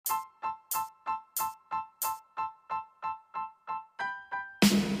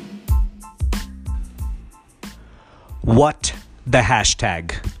What the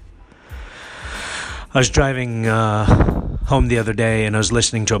hashtag? I was driving home the other day and I was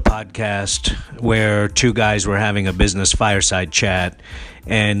listening to a podcast where two guys were having a business fireside chat.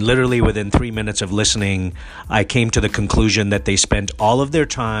 And literally within 3 minutes of listening, I came to the conclusion that they spent all of their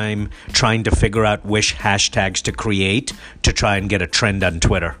time trying to figure out which hashtags to create to try and get a trend on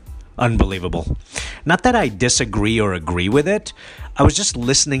Twitter. Unbelievable. Not that I disagree or agree with it. I was just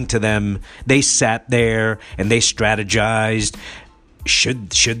listening to them. They sat there and they strategized.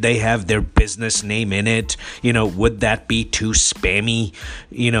 Should they have their business name in it? Would that be too spammy?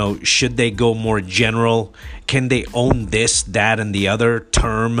 Should they go more general? Can they own this, that, and the other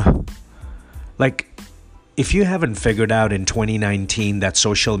term? If you haven't figured out in 2019 that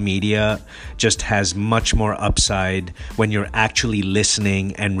social media just has much more upside when you're actually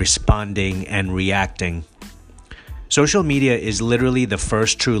listening and responding and reacting. Social media is literally the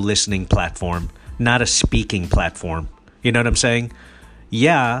first true listening platform, not a speaking platform. You know what I'm saying?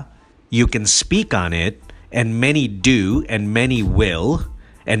 Yeah, you can speak on it, and many do, and many will,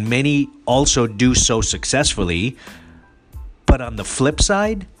 and many also do so successfully. But on the flip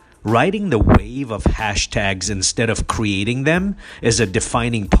side, riding the wave of hashtags instead of creating them is a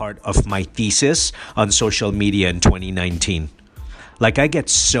defining part of my thesis on social media in 2019. I get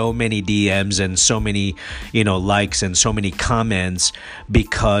so many DMs and so many, likes and so many comments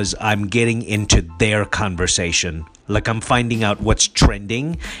because I'm getting into their conversation. I'm finding out what's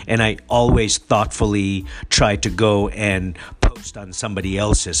trending, and I always thoughtfully try to go and post on somebody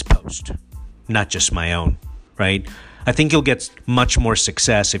else's post, not just my own, right? I think you'll get much more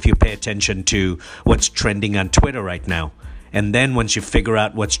success if you pay attention to what's trending on Twitter right now. And then once you figure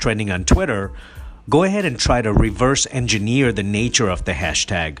out what's trending on Twitter, go ahead and try to reverse engineer the nature of the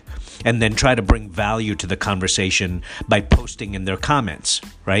hashtag and then try to bring value to the conversation by posting in their comments,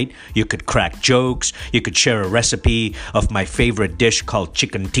 right? You could crack jokes. You could share a recipe of my favorite dish called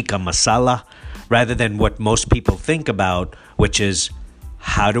chicken tikka masala rather than what most people think about, which is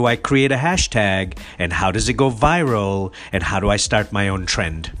how do I create a hashtag and how does it go viral and how do I start my own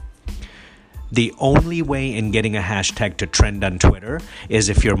trend? The only way in getting a hashtag to trend on Twitter is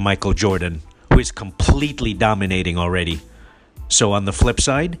if you're Michael Jordan, who is completely dominating already. So on the flip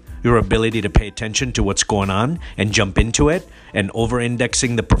side, your ability to pay attention to what's going on and jump into it and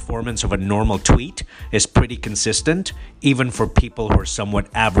over-indexing the performance of a normal tweet is pretty consistent, even for people who are somewhat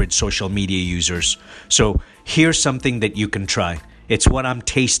average social media users. So here's something that you can try. It's what I'm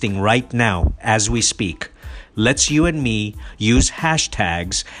tasting right now as we speak. Let's you and me use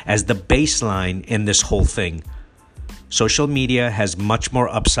hashtags as the baseline in this whole thing. Social media has much more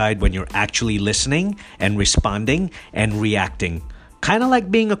upside when you're actually listening and responding and reacting. Kind of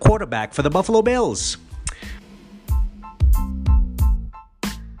like being a quarterback for the Buffalo Bills.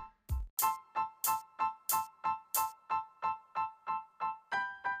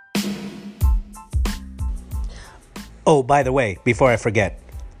 Oh, by the way, before I forget,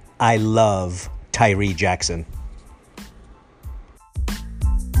 I love Tyree Jackson.